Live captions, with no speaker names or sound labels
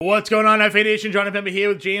What's going on, FA Nation? John Impemba here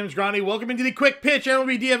with James Grande. Welcome into the Quick Pitch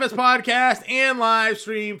MLB DFS podcast and live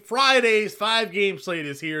stream. Friday's 5-game slate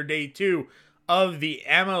is here. Day 2 of the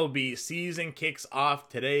MLB season kicks off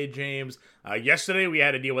today, James. Yesterday, we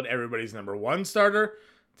had to deal with everybody's number 1 starter.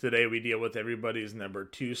 Today, we deal with everybody's number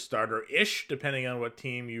 2 starter-ish, depending on what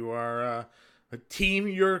team you are... a team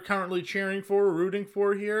you're currently cheering for or rooting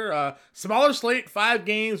for here. Smaller slate, 5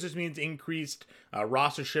 games, just means increased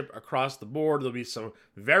rostership across the board. There'll be some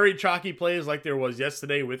very chalky plays like there was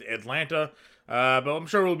yesterday with Atlanta, but I'm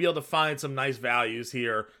sure we'll be able to find some nice values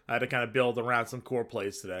here to kind of build around some core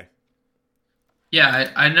plays today. Yeah,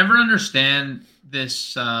 I never understand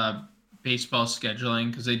this baseball scheduling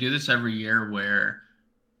because they do this every year where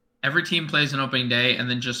every team plays an opening day and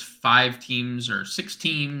then just 5 teams or 6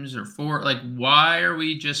 teams or 4. Like, why are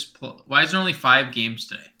we just why is there only 5 games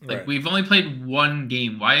today? Like, right. We've only played 1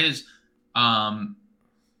 game. Why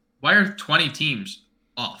are 20 teams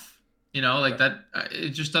off? You know, like that. It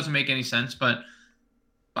just doesn't make any sense. But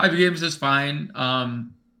 5 games is fine.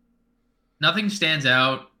 Nothing stands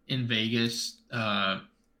out in Vegas.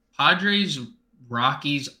 Padres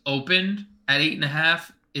Rockies opened at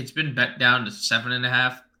 8.5. It's been bet down to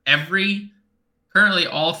 7.5. Currently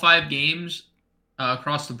all 5 games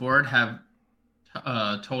across the board have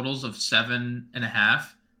totals of 7.5.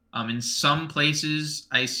 In some places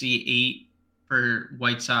I see 8 for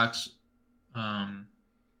White Sox,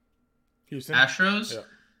 Houston Astros, yeah.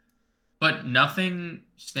 But nothing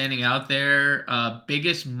standing out there.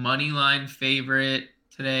 Biggest money line favorite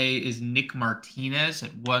today is Nick Martinez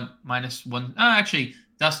at -1. Actually,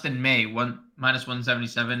 Dustin May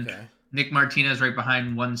 -177. Okay. Nick Martinez right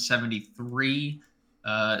behind 173.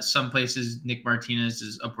 Some places Nick Martinez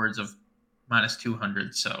is upwards of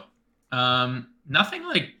 -200. So nothing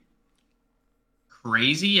like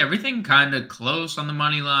crazy. Everything kind of close on the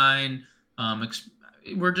money line.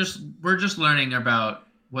 We're just learning about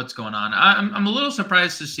what's going on. I'm a little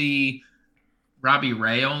surprised to see Robbie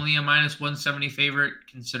Ray only a -170 favorite,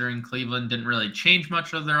 considering Cleveland didn't really change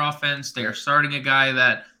much of their offense. They are starting a guy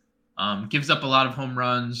that gives up a lot of home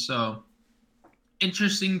runs. So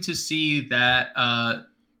interesting to see that. I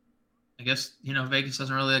guess, Vegas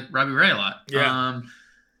doesn't really like Robbie Ray a lot. Yeah.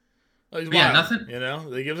 He's wild, yeah, nothing.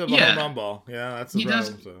 They give up a home run ball. Yeah, that's the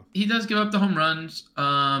problem. He does give up the home runs.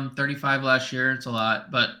 35 last year. It's a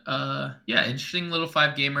lot. But, interesting little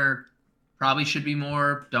 5-gamer. Probably should be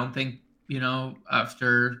more. Don't think,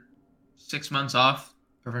 after 6 months off,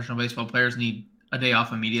 professional baseball players need a day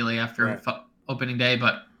off immediately after opening day.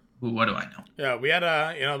 But what do I know? Yeah, we had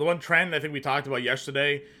the one trend I think we talked about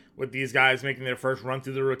yesterday with these guys making their first run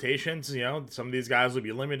through the rotations. Some of these guys will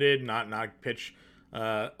be limited, not pitch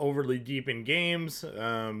overly deep in games.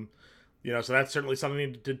 So that's certainly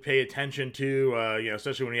something to pay attention to.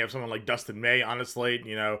 Especially when you have someone like Dustin May on a slate.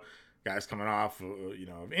 Guys coming off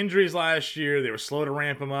of injuries last year, they were slow to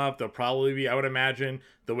ramp him up. They'll probably be, I would imagine,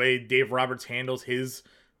 the way Dave Roberts handles his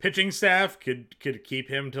pitching staff could keep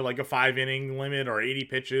him to like a 5-inning limit or 80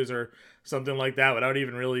 pitches or something like that without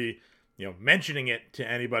even really mentioning it to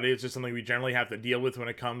anybody. It's just something we generally have to deal with when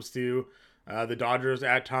it comes to the Dodgers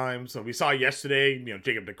at times. So we saw yesterday,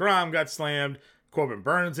 Jacob deGrom got slammed. Corbin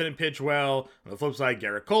Burns didn't pitch well. On the flip side,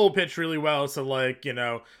 Garrett Cole pitched really well. So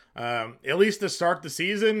at least to start the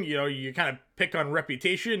season, you kind of pick on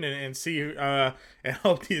reputation and see and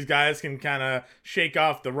hope these guys can kind of shake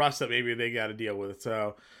off the rust that maybe they got to deal with.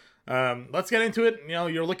 So let's get into it.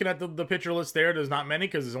 You're looking at the pitcher list there. There's not many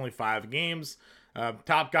because there's only 5 games.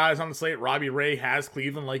 Top guys on the slate. Robbie Ray has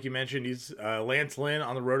Cleveland, like you mentioned. He's Lance Lynn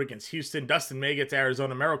on the road against Houston. Dustin May gets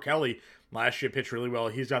Arizona. Merrill Kelly last year pitched really well.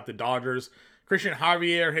 He's got the Dodgers. Christian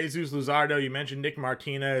Javier, Jesus Luzardo. You mentioned Nick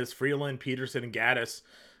Martinez, Freeland, Peterson, and Gaddis.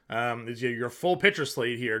 Is your full pitcher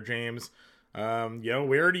slate here, James.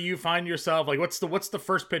 Where do you find yourself? Like, what's the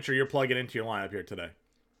first pitcher you're plugging into your lineup here today?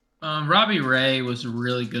 Robbie Ray was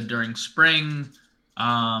really good during spring.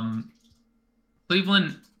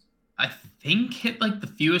 Cleveland, I think, hit like the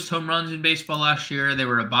fewest home runs in baseball last year. They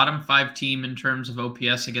were a bottom 5 team in terms of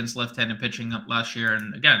OPS against left-handed pitching up last year.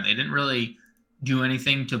 And again, they didn't really do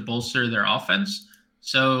anything to bolster their offense.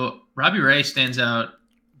 So Robbie Ray stands out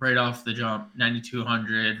right off the jump,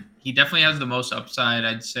 9,200. He definitely has the most upside,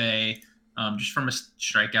 I'd say, just from a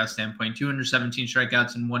strikeout standpoint. 217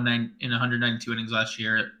 strikeouts in 192 innings last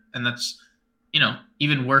year. And that's,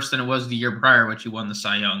 even worse than it was the year prior, which he won the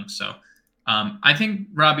Cy Young. So I think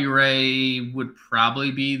Robbie Ray would probably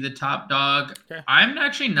be the top dog. Okay. I'm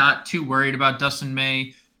actually not too worried about Dustin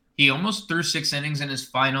May. He almost threw 6 innings in his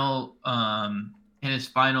final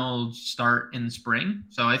start in spring.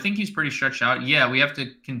 So I think he's pretty stretched out. Yeah, we have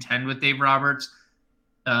to contend with Dave Roberts.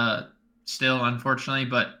 still, unfortunately.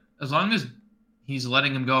 But as long as he's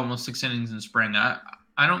letting him go almost 6 innings in spring,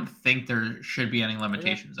 I don't think there should be any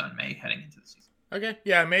limitations on May heading into the season. Okay,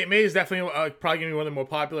 yeah, May is definitely probably going to be one of the more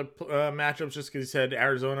popular matchups just because he said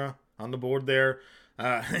Arizona on the board there.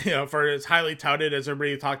 For as highly touted as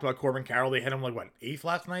everybody talked about Corbin Carroll, they had him like, what, 8th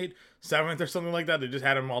last night? 7th or something like that? They just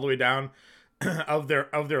had him all the way down of their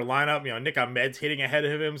lineup. Nick Ahmed's hitting ahead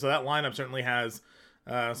of him, so that lineup certainly has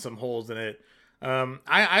some holes in it.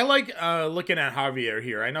 I like looking at Javier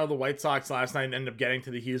here. I know the White Sox last night ended up getting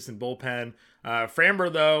to the Houston bullpen.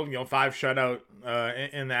 Framber, though, 5 shutout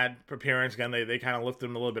in that appearance. Again, they kind of lifted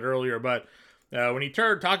him a little bit earlier. But when you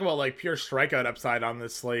talk about like pure strikeout upside on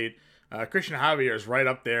this slate, Christian Javier is right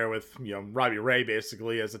up there with Robbie Ray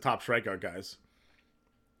basically as the top strikeout guys.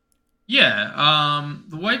 Yeah,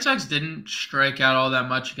 the White Sox didn't strike out all that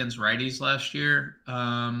much against righties last year.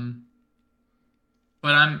 But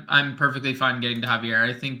I'm perfectly fine getting to Javier.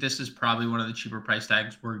 I think this is probably one of the cheaper price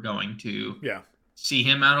tags we're going to see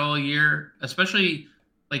him out all year. Especially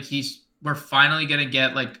like we're finally gonna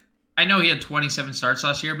get like, I know he had 27 starts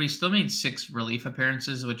last year, but he still made 6 relief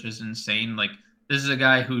appearances, which is insane. Like, this is a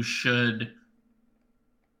guy who should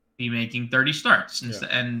be making 30 starts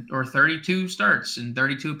or 32 starts and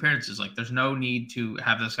 32 appearances. Like, there's no need to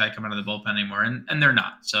have this guy come out of the bullpen anymore, and they're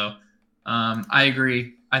not. So I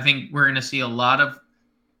agree. I think we're gonna see a lot of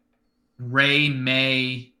Ray,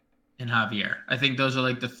 May, and Javier. I think those are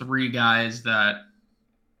like the 3 guys that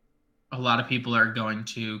a lot of people are going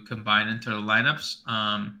to combine into their lineups.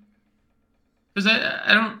 Because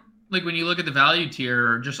I don't like when you look at the value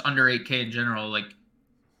tier or just under 8K in general, like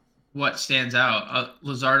what stands out.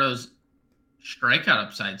 Luzardo's strikeout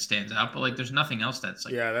upside stands out, but like there's nothing else that's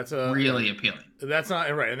like that's really appealing. That's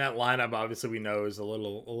not right, and that lineup obviously we know is a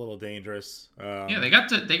little dangerous. They got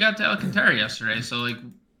to Alcantara yesterday, so like,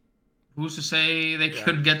 who's to say they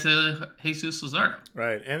couldn't get to Jesus Luzardo?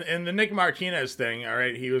 Right. And the Nick Martinez thing, all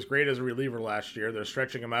right, he was great as a reliever last year. They're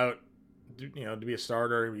stretching him out, to be a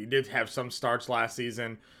starter. He did have some starts last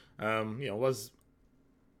season. Was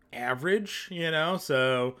average,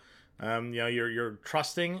 so you're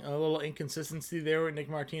trusting a little inconsistency there with Nick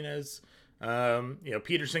Martinez.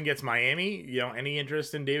 Peterson gets Miami. Any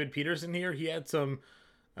interest in David Peterson here? He had some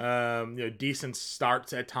decent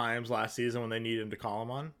starts at times last season when they needed him to call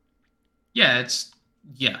him on. Yeah,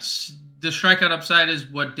 yes. The strikeout upside is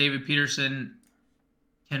what David Peterson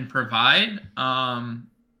can provide.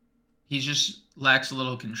 He just lacks a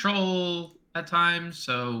little control at times.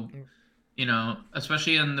 So,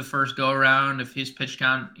 especially in the first go around, if his pitch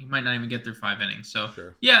count, he might not even get through 5 innings. So,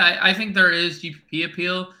 I think there is GPP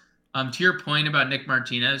appeal. To your point about Nick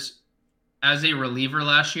Martinez, as a reliever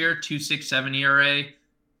last year, 2.67 ERA,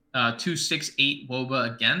 2.68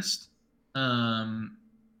 WOBA against.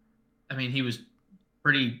 He was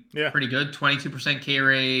pretty good. 22% K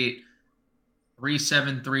rate,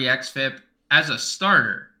 3.73 xFIP as a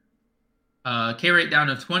starter. K rate down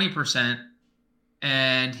to 20%,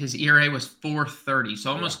 and his ERA was 4.30,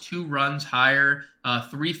 so almost 2 runs higher.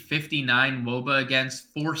 3.59 WOBA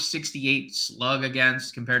against, 4.68 slug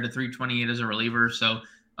against, compared to 3.28 as a reliever. So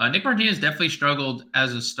Nick Martinez definitely struggled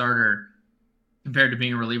as a starter compared to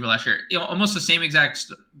being a reliever last year. Almost the same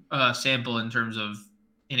exact sample in terms of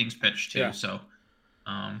innings pitched too. So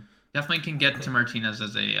definitely can get to Martinez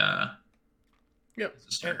as a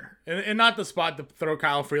starter. And not the spot to throw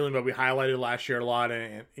Kyle Freeland, but we highlighted last year a lot,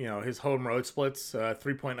 and his home road splits,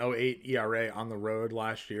 3.08 ERA on the road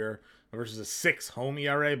last year versus a 6 home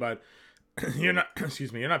ERA, but you're not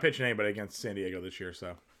pitching anybody against San Diego this year.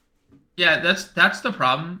 So that's the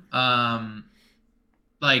problem. I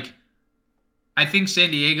think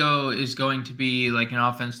San Diego is going to be like an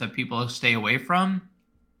offense that people stay away from.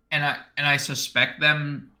 And I suspect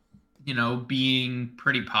them, being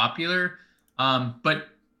pretty popular. But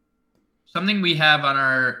something we have on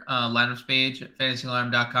our lineups page at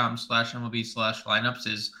fantasyalarm.com/MLB/lineups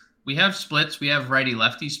is we have splits. We have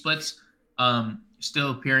righty-lefty splits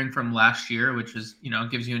still appearing from last year, which is,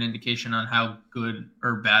 gives you an indication on how good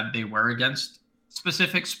or bad they were against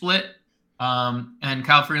specific split. And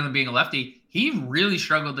Kyle Freeland being a lefty, he really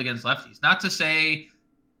struggled against lefties. Not to say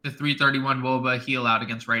the 3.31 WOBA he allowed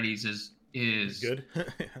against righties is good,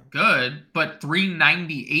 good, but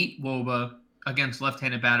 3.98 WOBA against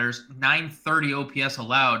left-handed batters, 9.30 OPS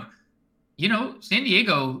allowed. San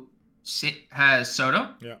Diego has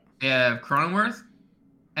Soto, they have Cronenworth,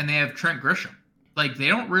 and they have Trent Grisham. Like, they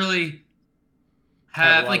don't really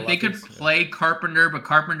have like they could play Carpenter, but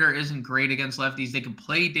Carpenter isn't great against lefties. They could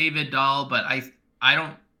play David Dahl, but I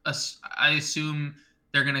assume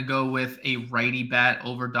they're going to go with a righty bat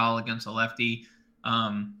over Dahl against a lefty. So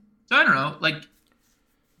I don't know. Like,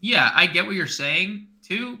 Yeah, I get what you're saying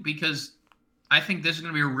too, because I think this is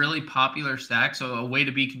going to be a really popular stack. So a way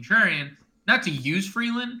to be contrarian, not to use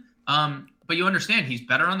Freeland, but you understand he's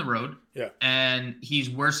better on the road. Yeah. And he's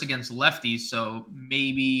worse against lefties. So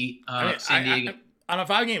maybe San Diego. On a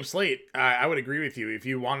 5-game slate, I would agree with you. If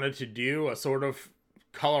you wanted to do a sort of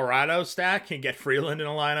Colorado stack and get Freeland in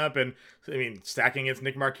a lineup, and I mean, stacking against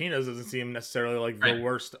Nick Martinez doesn't seem necessarily like the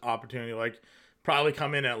worst opportunity. Like, probably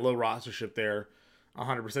come in at low rostership there,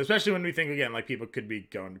 100%. Especially when we think, again, like people could be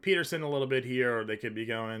going to Peterson a little bit here, or they could be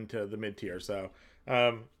going to the mid tier. So,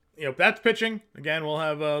 that's pitching. Again, we'll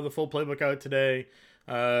have the full playbook out today,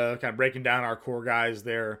 kind of breaking down our core guys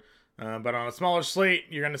there. But on a smaller slate,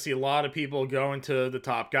 you're going to see a lot of people going to the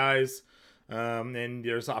top guys. And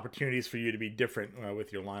there's opportunities for you to be different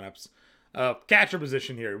with your lineups. Catcher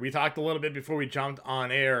position here. We talked a little bit before we jumped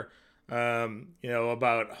on air,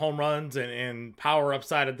 about home runs and power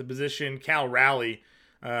upside at the position. Cal Raleigh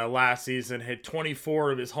last season hit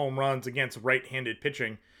 24 of his home runs against right-handed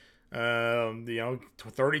pitching.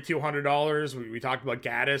 $3,200. We talked about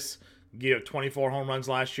Gaddis. Gave 24 home runs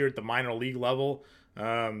last year at the minor league level.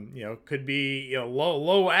 Could be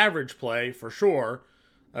low average play for sure.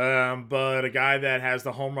 But a guy that has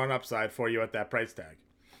the home run upside for you at that price tag.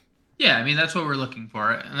 Yeah, I mean, that's what we're looking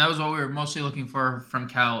for. And that was what we were mostly looking for from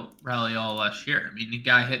Cal Raleigh all last year. I mean, the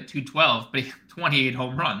guy hit 212, but he had 28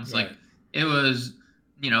 home runs. Right. Like, it was,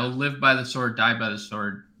 live by the sword, die by the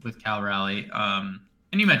sword with Cal Raleigh. And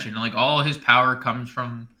you mentioned, like, all his power comes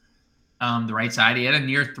from the right side. He had a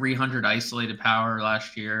near 300 isolated power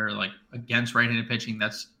last year, like, against right-handed pitching.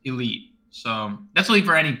 That's elite. So that's elite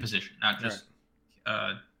for any position, not just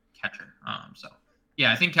catcher.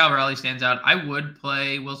 I think Cal Raleigh stands out. I would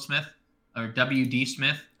play Will Smith or WD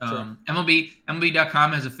Smith. Sure.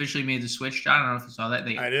 MLB.com has officially made the switch. John, I don't know if you saw that.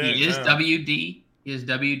 He is WD. He is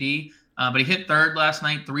WD. But he hit third last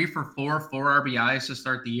night, 3 for 4 RBIs to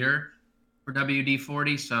start the year for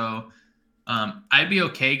WD-40. So I'd be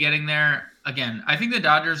okay getting there. Again, I think the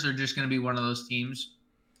Dodgers are just going to be one of those teams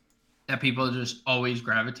that people just always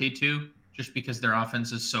gravitate to just because their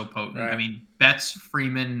offense is so potent. Right. I mean, Betts,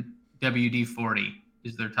 Freeman, WD-40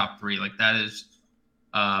 is their top 3. Like, that is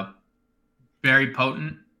very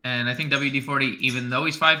potent. And I think WD-40, even though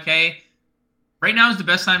he's 5K, right now is the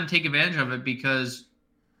best time to take advantage of it because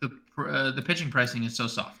the pitching pricing is so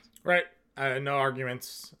soft. Right. No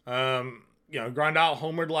arguments. Grande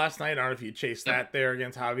homered last night. I don't know if you chased that there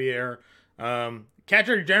against Javier.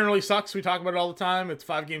 Catcher generally sucks. We talk about it all the time. It's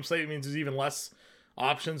 5-game slate. It means there's even less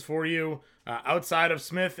options for you. Outside of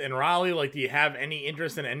Smith and Raleigh, like, do you have any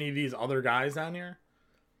interest in any of these other guys down here?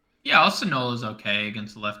 Yeah, Alcino's okay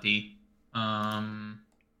against the lefty.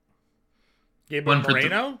 Gabriel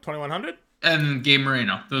Moreno, 2,100? And Gabe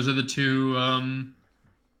Moreno. Those are the two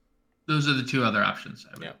other options.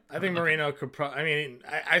 I think Moreno could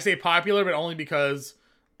I say popular, but only because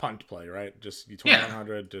punt play, right? Just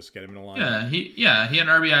 2,100, just get him in a line. Yeah, he had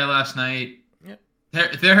an RBI last night. Yeah.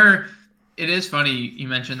 It is funny you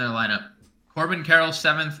mentioned their lineup. Corbin Carroll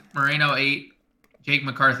 7th, Moreno 8th, Jake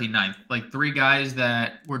McCarthy 9th. Like, 3 guys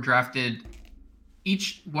that were drafted.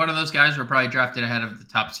 Each one of those guys were probably drafted ahead of the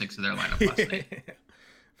top 6 of their lineup last night.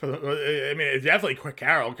 It's definitely quick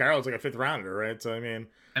Carroll. Carroll's like a 5th rounder, right? So I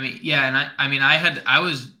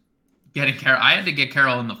was getting Carroll. I had to get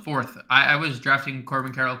Carroll in the 4th. I was drafting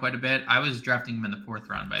Corbin Carroll quite a bit. I was drafting him in the 4th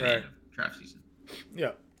round by the end of draft season.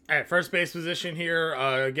 Yeah. All right, first base position here.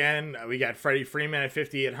 Again, we got Freddie Freeman at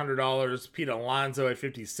 $5,800. Pete Alonso at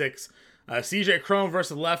 $56. CJ Cron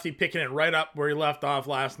versus lefty, picking it right up where he left off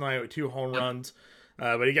last night with 2 home runs.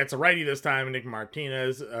 But he gets a righty this time, Nick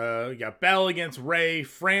Martinez. We got Bell against Ray,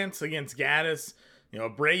 France against Gaddis.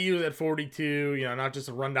 Abreu at 42. Not just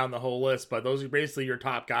to run down the whole list, but those are basically your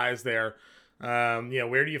top guys there.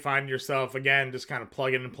 Where do you find yourself, again, just kind of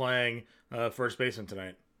plugging and playing first baseman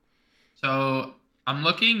tonight? So I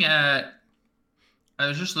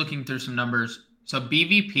was just looking through some numbers. So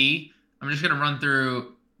BVP, I'm just going to run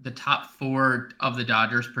through the top 4 of the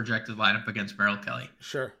Dodgers projected lineup against Merrill Kelly.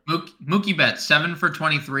 Sure. Mookie Betts, 7 for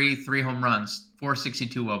 23, 3 home runs,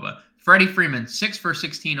 462 WOBA. Freddie Freeman, 6 for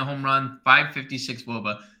 16, a home run, 556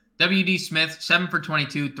 WOBA. WD Smith, 7 for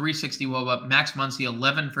 22, 360 WOBA. Max Muncy,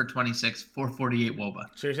 11 for 26, 448 WOBA.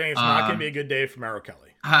 So you're saying it's not going to be a good day for Merrill Kelly?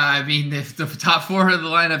 I mean, if the top 4 of the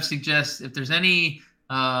lineup suggests, if there's any,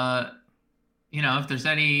 if there's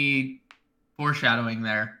any foreshadowing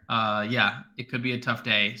there, it could be a tough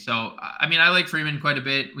day. So, I mean, I like Freeman quite a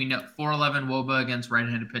bit. We know 411 WOBA against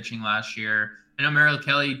right-handed pitching last year. I know Merrill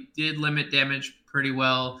Kelly did limit damage pretty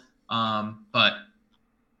well, but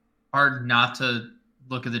hard not to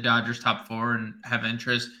look at the Dodgers top 4 and have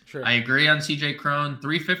interest. Sure. I agree on CJ Cron,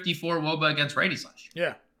 354 WOBA against righties last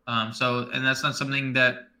year. Yeah. And that's not something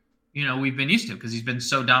that, we've been used to because he's been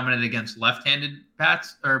so dominant against left-handed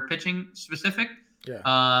bats or pitching specific.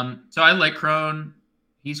 Yeah. So I like Cron.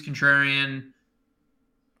 He's contrarian.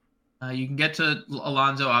 You can get to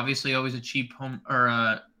Alonso, obviously always a cheap home or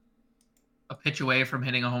a pitch away from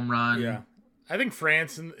hitting a home run. Yeah. I think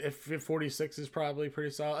France if 46 is probably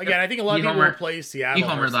pretty solid. Again, I think a lot of people will play Seattle. He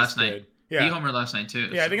homered last night. Yeah. He homered last night too.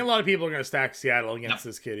 Yeah, so. I think a lot of people are going to stack Seattle against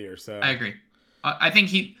this kid here. So I agree. I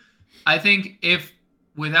think if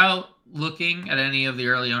without looking at any of the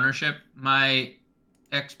early ownership, my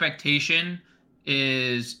expectation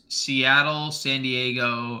is Seattle, San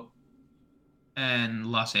Diego, and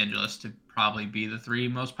Los Angeles to probably be the 3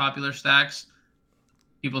 most popular stacks.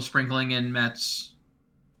 People sprinkling in Mets,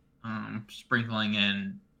 sprinkling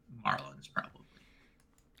in Marlins probably.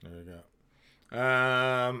 There you go.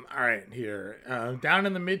 All right, here. Down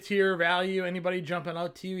in the mid-tier value, anybody jumping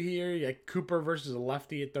out to you here? You got Cooper versus a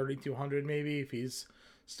lefty at 3,200 maybe if he's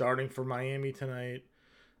starting for Miami tonight.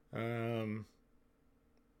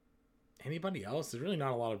 Anybody else? There's really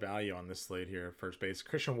not a lot of value on this slate here at first base.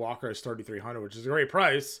 Christian Walker is 3,300, which is a great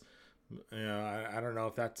price. I don't know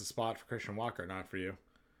if that's a spot for Christian Walker or not for you.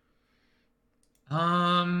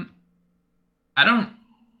 I don't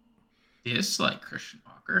dislike Christian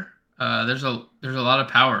Walker. There's a lot of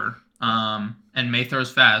power. And May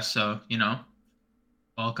throws fast, so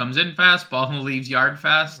ball comes in fast, ball leaves yard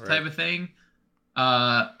fast, type of thing.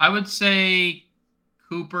 I would say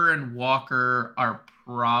Cooper and Walker are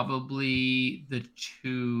probably the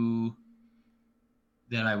 2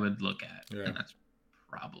 that I would look at, and that's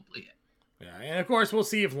probably it. Yeah, and of course we'll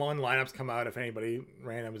see if loan lineups come out if anybody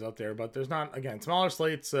random is out there, but there's not, again, smaller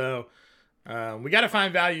slates, so we got to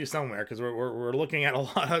find value somewhere because we're looking at a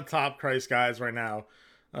lot of top price guys right now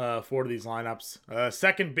for these lineups.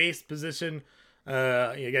 Second base position,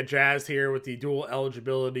 you got Jazz here with the dual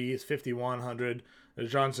eligibility is 5,100. There's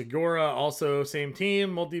John Segura, also same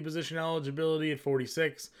team, multi-position eligibility at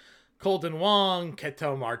 46. Colton Wong,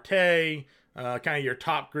 Ketel Marte, kind of your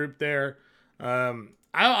top group there.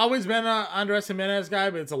 I've always been an Andres Jimenez guy,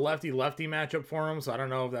 but it's a lefty-lefty matchup for him, so I don't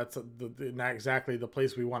know if that's not exactly the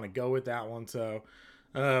place we want to go with that one. So,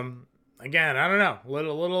 again, I don't know.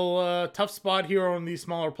 Little tough spot here on these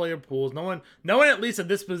smaller player pools. No one at least at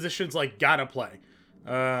this position's like gotta play.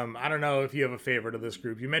 I don't know if you have a favorite of this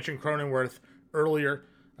group. You mentioned Cronenworth earlier,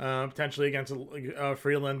 potentially against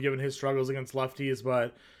Freeland, given his struggles against lefties,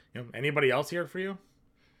 but anybody else here for you?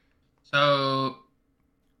 So,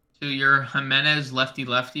 to your Jimenez lefty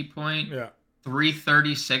point,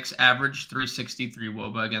 336 average, 363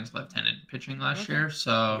 WOBA against left-handed pitching last year.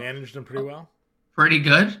 So managed him pretty well. Pretty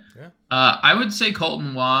good. Yeah. I would say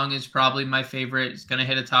Colton Wong is probably my favorite. He's going to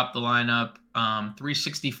hit atop the lineup.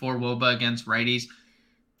 364 WOBA against righties.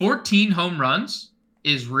 14 home runs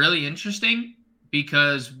is really interesting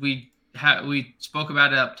because we spoke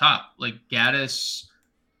about it up top. Like Gaddis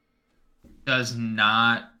does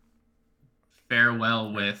not fare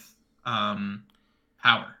well with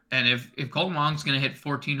power. And if Colton Wong's going to hit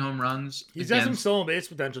 14 home runs, he's got some stolen base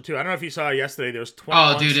potential too. I don't know if you saw yesterday. There was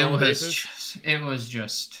 21 stolen bases. It was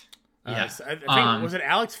just. Yeah. I think was it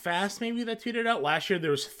Alex Fast maybe that tweeted out last year?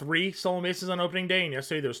 There was 3 stolen bases on opening day, and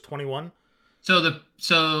yesterday there was 21. So the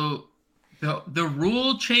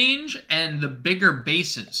rule change and the bigger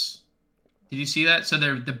bases. Did you see that? So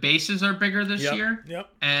the bases are bigger this year. Yep.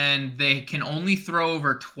 And they can only throw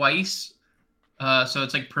over twice. So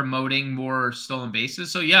it's like promoting more stolen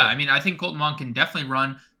bases. So yeah, I mean, I think Colton Wong can definitely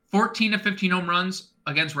run 14 to 15 home runs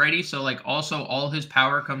against righty. So like also all his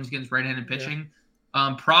power comes against right-handed pitching.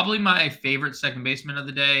 Yeah. Probably my favorite second baseman of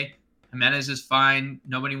the day. Jimenez is fine.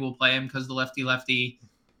 Nobody will play him because the lefty.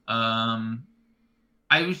 I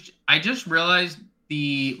just realized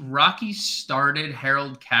the Rockies started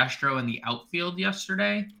Harold Castro in the outfield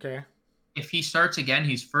yesterday. Okay. If he starts again,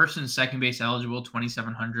 he's first and second base eligible,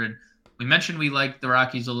 2,700. We mentioned we liked the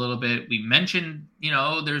Rockies a little bit. We mentioned,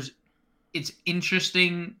 it's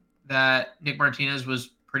interesting that Nick Martinez was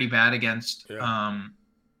pretty bad against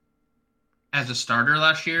as a starter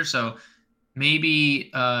last year. So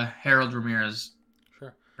maybe Harold Ramirez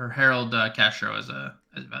or Harold Castro as a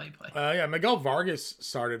value play. Miguel Vargas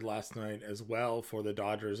started last night as well for the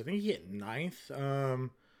Dodgers. I think he hit 9th.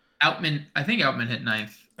 I think Outman hit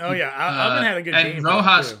 9th. Oh yeah, Outman had a good game. And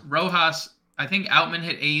Rojas. I think Outman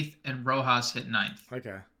hit 8th and Rojas hit 9th.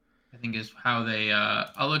 Okay. I think is how they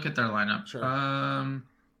I'll look at their lineup. Sure.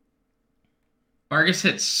 Vargas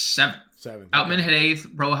hit 7th. Outman hit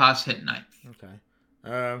 8th, Rojas hit 9th. Okay.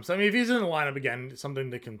 So I mean, if he's in the lineup again, something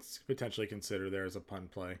to potentially consider there as a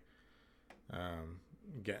punt play.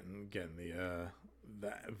 Getting the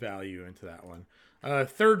that value into that one.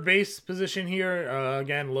 Third base position here,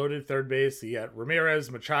 again loaded third base. You got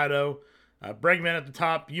Ramirez, Machado, Bregman at the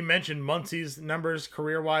top. You mentioned Muncie's numbers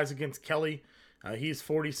career wise against Kelly. He's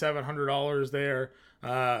 $4,700 there.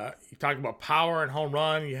 You talk about power and home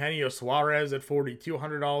run. Eugenio Suarez at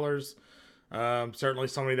 $4,200. Certainly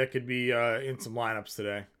somebody that could be in some lineups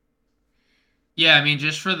today. Yeah, I mean,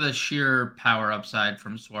 just for the sheer power upside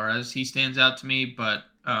from Suarez, he stands out to me. But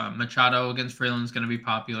Machado against Freeland is going to be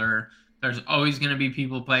popular. There's always going to be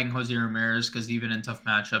people playing Jose Ramirez because even in tough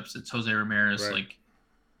matchups, it's Jose Ramirez. Right. Like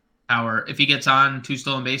power. If he gets on 2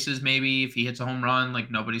 stolen bases, maybe if he hits a home run, like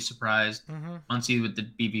nobody's surprised. Muncie with the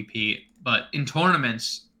BVP. But in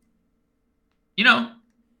tournaments,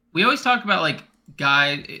 we always talk about like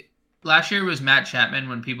last year was Matt Chapman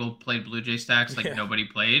when people played Blue Jay stacks, like nobody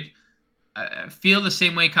played. I feel the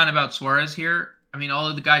same way kind of about Suarez here. I mean,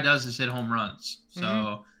 all the guy does is hit home runs.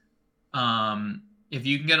 So if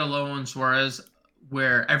you can get a low on Suarez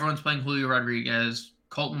where everyone's playing Julio Rodriguez,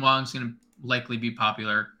 Colton Wong's going to likely be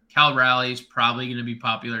popular. Cal Raleighy's probably going to be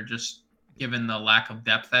popular just given the lack of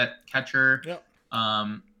depth at catcher. Yep.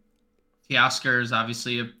 Teoscar is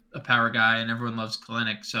obviously a power guy, and everyone loves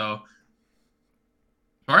Kalinick. So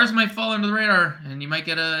Suarez might fall under the radar, and you might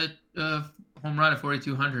get a home run at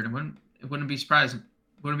 4,200. It wouldn't be surprising.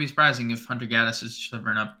 Wouldn't be surprising if Hunter Gaddis is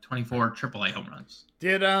delivering up 24 AAA home runs.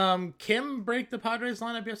 Did Kim break the Padres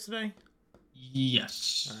lineup yesterday?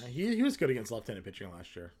 Yes. He was good against left-handed pitching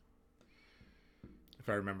last year, if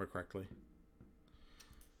I remember correctly.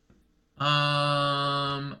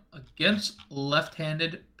 Against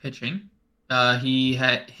left-handed pitching, he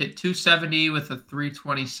had hit 270 with a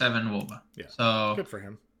 327 WOBA. Yeah, so good for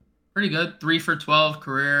him. Pretty good. 3 for 12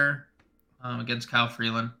 career against Kyle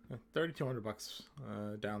Freeland.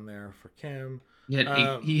 $3,200 down there for Kim. He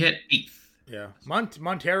hit 8th. Yeah,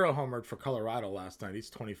 Montero homered for Colorado last night. He's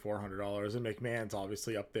 $2,400, and McMahon's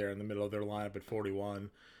obviously up there in the middle of their lineup at 41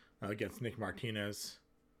 against Nick Martinez.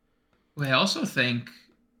 Well, I also think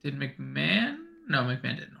McMahon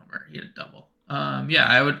didn't homer. He had a double.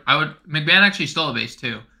 I would. McMahon actually stole a base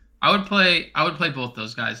too. I would play both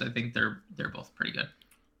those guys. I think they're both pretty good.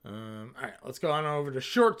 All right, let's go on over to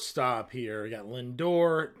shortstop here. We got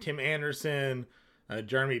Lindor, Tim Anderson,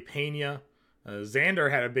 Jeremy Pena.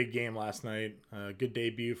 Xander had a big game last night. Good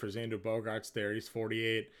debut for Xander Bogaerts there. He's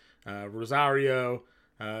 48. Rosario,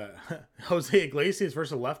 Jose Iglesias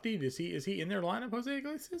versus lefty. Is he in their lineup, Jose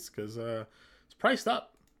Iglesias? Because it's priced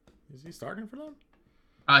up. Is he starting for them?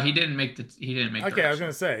 He didn't make the. Okay, I was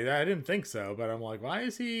gonna say I didn't think so, but I'm like, why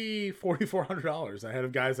is he $4,400 ahead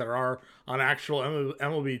of guys that are on actual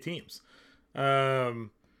MLB teams? Where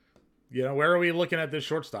are we looking at this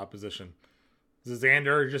shortstop position? Is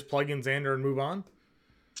Xander just plug in Xander and move on?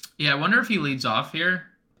 Yeah, I wonder if he leads off here,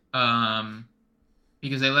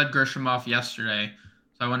 because they led Grisham off yesterday.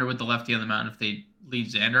 So I wonder with the lefty on the mound if they lead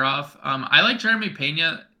Xander off. I like Jeremy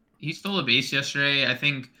Pena. He stole a base yesterday. I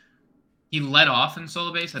think. He led off in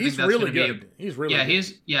solo base. He's really good. He's really good.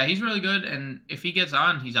 He's really good. And if he gets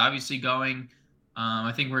on, he's obviously going.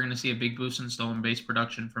 I think we're going to see a big boost in stolen base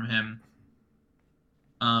production from him.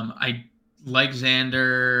 I like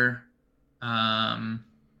Xander. The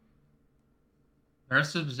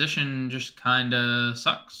rest of the position just kind of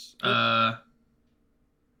sucks. The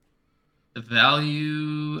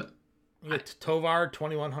value. Tovar,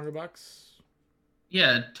 $2,100.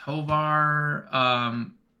 Yeah, Tovar.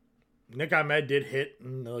 Nick Ahmed did hit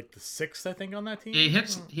in the 6th, I think, on that team. Yeah,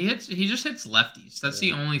 he just hits lefties. That's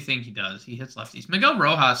the only thing he does. He hits lefties. Miguel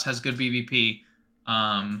Rojas has good BVP.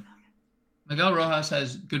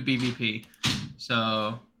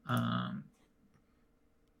 So I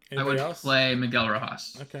would play Miguel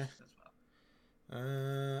Rojas. Okay.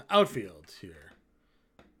 Outfield here.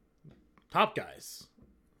 Top guys.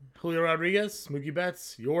 Julio Rodriguez, Mookie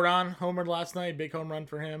Betts, Jordan homered last night. Big home run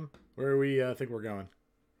for him. Where do we think we're going?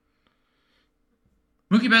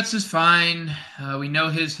 Mookie Betts is fine. We know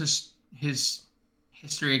his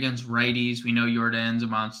history against righties. We know Jordan's a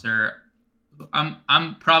monster.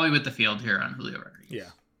 I'm probably with the field here on Julio Rodriguez. Yeah,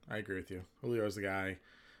 I agree with you. Julio's the guy.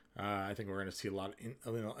 I think we're going to see a lot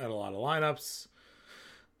of lineups.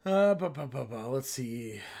 Let's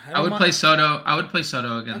see. I would play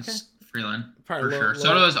Soto. Against Freeland for sure.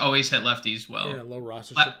 Soto has always hit lefties well. Yeah, low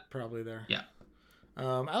roster probably there. Yeah.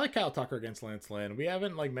 I like Kyle Tucker against Lance Lynn. We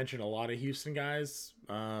haven't mentioned a lot of Houston guys,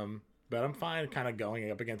 but I'm fine kind of going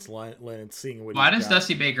up against Lynn and seeing what. Why does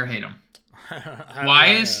Dusty Baker hate him? Why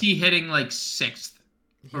is he hitting 6th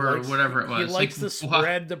or whatever it was? He likes to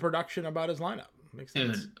spread the production about his lineup. Makes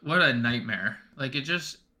sense. Dude, what a nightmare. Like, it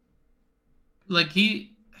just... Like,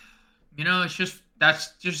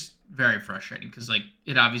 that's just very frustrating because, like,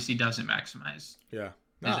 it obviously doesn't maximize. Yeah.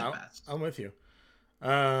 No, I'm with you.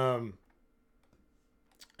 Again,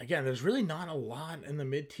 there's really not a lot in the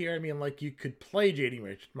mid tier. I mean, like, you could play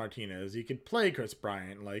JD Martinez, you could play Chris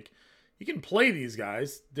Bryant, like, you can play these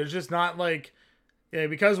guys. There's just not like, yeah,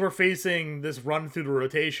 because we're facing this run through the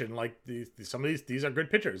rotation. Like, some of these are good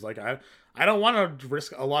pitchers. Like, I don't want to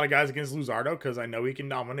risk a lot of guys against Luzardo because I know he can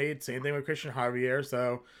dominate. Same thing with Christian Javier.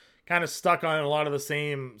 So, kind of stuck on a lot of the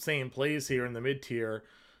same plays here in the mid tier.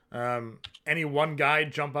 Any one guy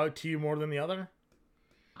jump out to you more than the other?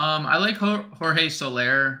 I like Jorge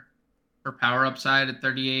Soler for power upside at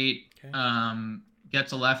 38. Okay.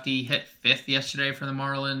 Gets a lefty, hit 5th yesterday for the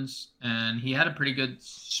Marlins, and he had a pretty good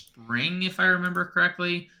spring, if I remember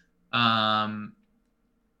correctly. I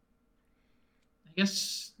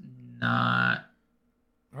guess not.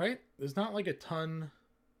 Right? There's not like a ton.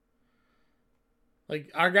 Like,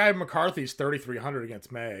 our guy McCarthy's 3,300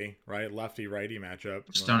 against May, right? Lefty righty matchup.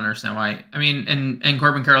 Just don't understand why. I mean, and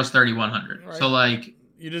Corbin Carroll's 3,100. Right. So, like,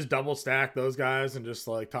 you just double stack those guys and just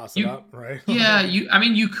like toss it up, right? Yeah,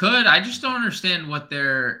 you could. I just don't understand what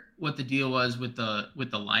the deal was with the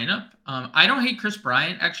lineup. I don't hate Chris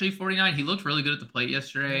Bryant, actually. 49. He looked really good at the plate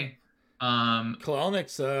yesterday.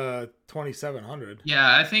 Kalelnik's 2,700.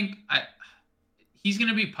 Yeah, I think he's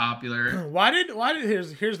gonna be popular. Why did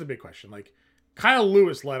here's the big question. Like, Kyle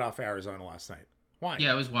Lewis led off Arizona last night. Why?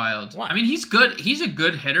 Yeah, it was wild. Why? I mean, he's good. He's a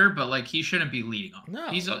good hitter, but like, he shouldn't be leading off. No.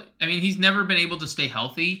 He's never been able to stay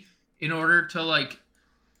healthy in order to like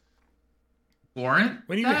warrant.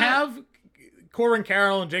 When you have Corbin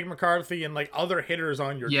Carroll and Jake McCarthy and like other hitters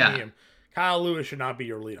on your team, Kyle Lewis should not be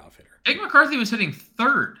your leadoff hitter. Jake McCarthy was hitting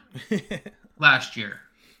 3rd last year.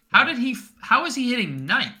 How is he hitting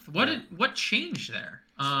 9th? What changed there?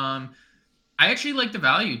 I actually like the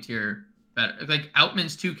value tier better. Like,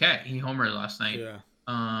 Outman's 2K. He homered last night. Yeah.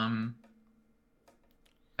 I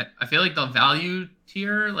feel like the value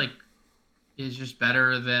tier like is just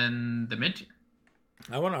better than the mid tier.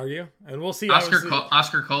 I won't argue, and we'll see.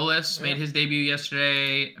 Oscar Colas made his debut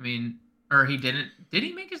yesterday. I mean, or he didn't. Did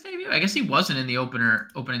he make his debut? I guess he wasn't in the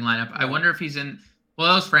opening lineup. Yeah. I wonder if he's in. Well,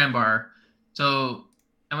 that was Frambar. So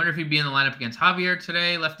I wonder if he'd be in the lineup against Javier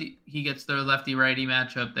today. Lefty. He gets the lefty righty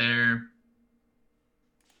matchup there.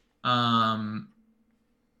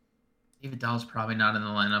 David Dahl's probably not in the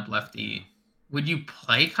lineup. Lefty. Would you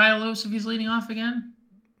play Kyle Lewis if he's leading off again?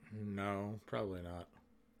 No, probably not.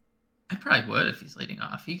 I probably would if he's leading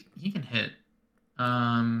off. He can hit.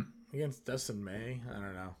 Against Dustin May, I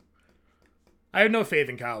don't know. I have no faith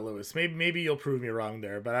in Kyle Lewis. Maybe you'll prove me wrong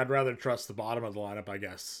there, but I'd rather trust the bottom of the lineup, I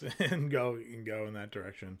guess, and go in that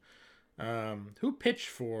direction. Who pitched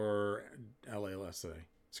for LA last today?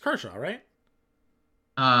 It's Kershaw, right?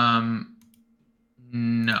 No.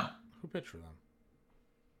 Who pitched for them?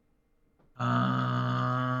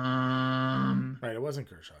 Right, it wasn't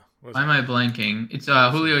Kershaw. Why am I blanking? It's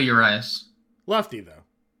Julio Urias. Lefty though.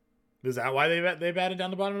 Is that why they batted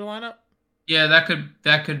down the bottom of the lineup? Yeah,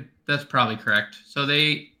 that's probably correct. So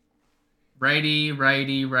they righty,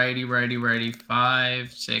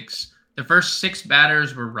 5, 6. The first 6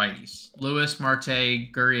 batters were righties. Lewis,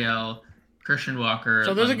 Marte, Gurriel, Christian Walker.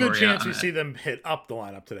 So there's a good chance we see them hit up the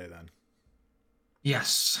lineup today then.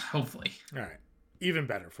 Yes, hopefully. All right. Even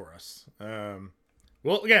better for us.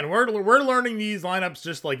 Well, again, we're learning these lineups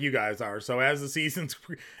just like you guys are. So as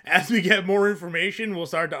we get more information, we'll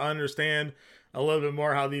start to understand a little bit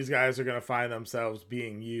more how these guys are going to find themselves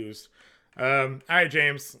being used. All right,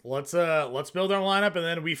 James, let's build our lineup, and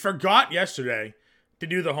then we forgot yesterday to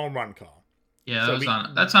do the home run call. Yeah, that's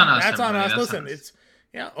on us. That's on us. Listen, it's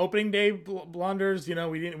opening day blunders. We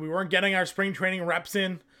weren't getting our spring training reps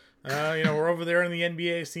in. We're over there in the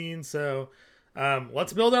NBA scene, so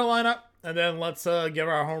let's build our lineup, and then let's give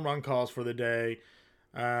our home run calls for the day.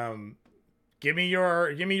 Give me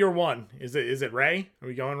your one. Is it Ray? Are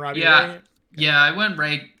we going Robbie Ray? Yeah, I went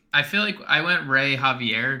Ray. I feel like I went Ray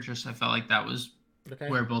Javier. I felt like that was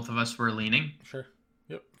where both of us were leaning. Sure.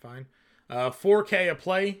 Yep. Fine. 4K a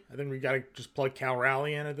play. I think we got to just plug Cal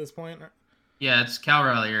Raleigh in at this point. Yeah, it's Cal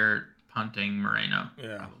Raleigh or punting Moreno.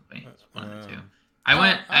 Yeah. Probably. It's one of the two.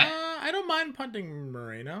 I don't mind punting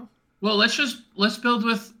Moreno. Well, let's build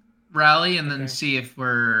with Raleigh and then see if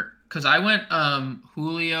because I went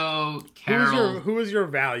Julio, Carroll. Who is your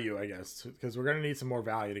value, I guess? Because we're gonna need some more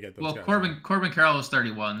value to get those guys. Corbin Carroll was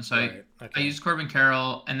 31, so I used Corbin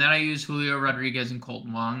Carroll, and then I used Julio Rodriguez and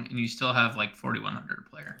Colton Wong, and you still have like 4,100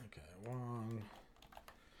 player. Okay, Wong.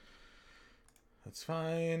 That's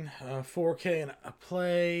fine. 4K and a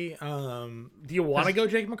play. Do you want to go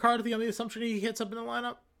Jake McCarthy on the assumption he hits up in the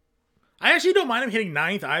lineup? I actually don't mind him hitting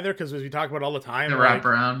ninth either, because as we talk about all the time,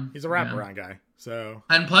 wraparound. He's a wraparound guy. So,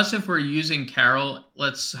 and plus, if we're using Carroll,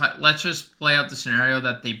 let's just play out the scenario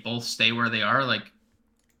that they both stay where they are. Like,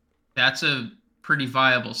 that's a pretty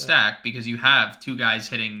viable stack because you have two guys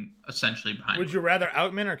hitting essentially behind. Would you rather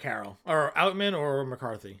Outman or Carroll, or Outman or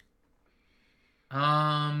McCarthy?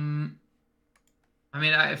 I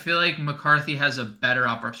mean, I feel like McCarthy has a better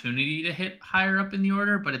opportunity to hit higher up in the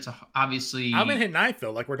order, but it's obviously... Outman hit ninth,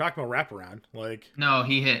 though. Like, we're talking about wraparound. Like, no,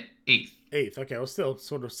 he hit eighth. Eighth. Okay, well, still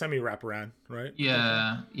sort of semi-wraparound, right?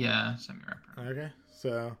 Yeah, yeah, semi-wraparound. Okay,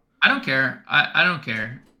 so... I don't care. I don't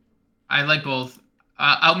care. I like both.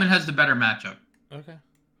 Outman has the better matchup. Okay.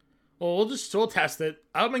 Well, we'll test it.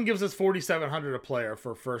 Outman gives us 4,700 a player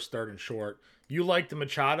for first, third, and short. You like the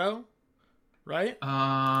Machado, right?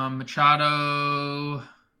 Machado.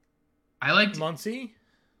 I liked Muncy.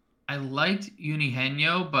 I liked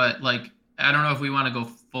Eugenio, but like I don't know if we want to go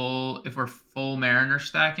full. If we're full Mariner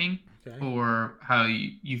stacking, or how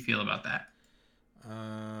you feel about that.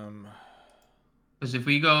 Because if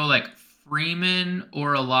we go like Freeman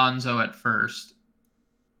or Alonso at first.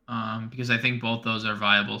 Because I think both those are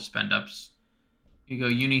viable spend ups. You go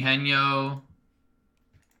Eugenio.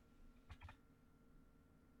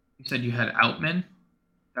 You said you had Outman.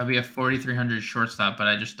 That'd be a 4,300 shortstop, but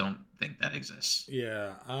I just don't think that exists.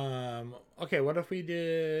 Yeah. Okay. What if we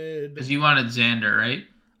did? Because you wanted Xander, right?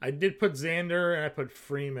 I did put Xander and I put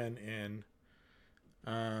Freeman in.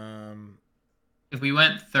 If we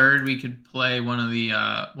went third, we could play one of the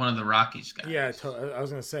Rockies guys. Yeah, I was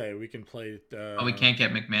gonna say we can play. We can't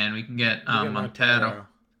get McMahon. We can get Montero.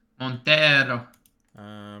 Montero.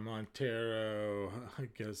 Montero. I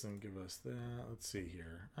guess then give us that. Let's see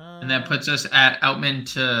here. And that puts us at Outman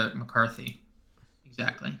to McCarthy.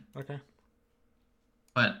 Exactly. Okay.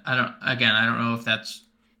 But I don't know if that's.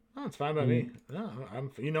 Oh, it's fine by me.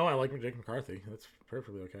 No, I like Jake McCarthy. That's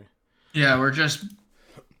perfectly okay. Yeah, we're just.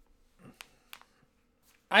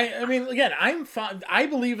 I mean, again, I'm fine. I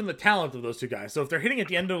believe in the talent of those two guys. So if they're hitting at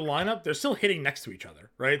the end of the lineup, they're still hitting next to each other,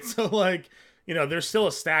 right? So like, there's still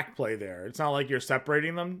a stack play there. It's not like you're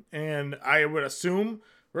separating them. And I would assume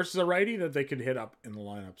versus a righty that they could hit up in the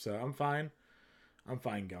lineup. So I'm fine. I'm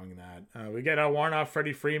fine going that. We get a Warnoff,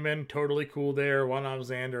 Freddie Freeman, totally cool there. Warnoff,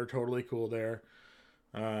 Xander, totally cool there.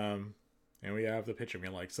 And we have the pitcher we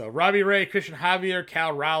like. So Robbie Ray, Christian Javier,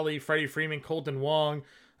 Cal Raleigh, Freddie Freeman, Colton Wong,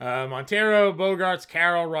 Montero, Bogarts,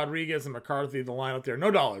 Carroll, Rodriguez, and McCarthy, the lineup there. No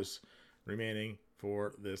dollars remaining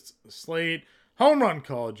for this slate. Home run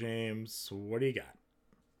call, James. What do you got?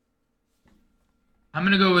 I'm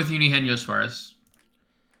going to go with Eugenio Suarez.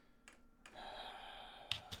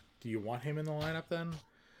 Do you want him in the lineup then?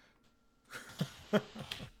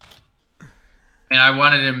 And I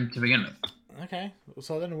wanted him to begin with. Okay.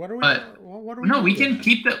 So then what are we No, we can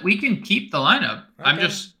keep the lineup. Okay.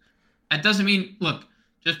 That doesn't mean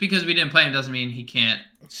just because we didn't play him doesn't mean he can't.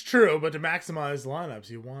 It's true, but to maximize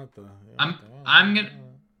lineups, you want the. I'm gonna.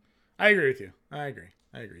 I agree with you. I agree.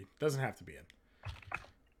 Doesn't have to be in.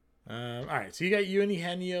 All right. So you got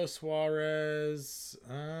Eugenio Suarez.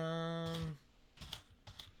 I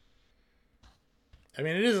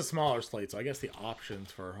mean, it is a smaller slate, so I guess the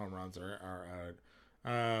options for home runs are out.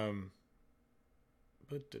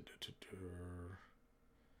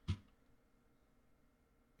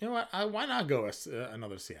 You know what? Why not go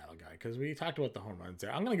another Seattle guy? Because we talked about the home runs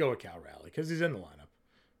there. I'm going to go with Cal Raleigh because he's in the lineup.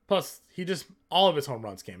 Plus, all of his home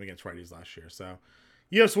runs came against righties last year. So,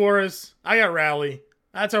 you have Suarez. I got Raleigh.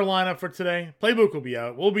 That's our lineup for today. Playbook will be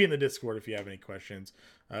out. We'll be in the Discord if you have any questions.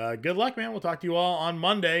 Good luck, man. We'll talk to you all on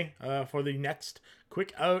Monday for the next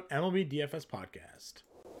Quick Out MLB DFS podcast.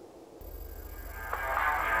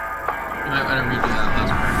 You might want to redo that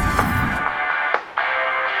last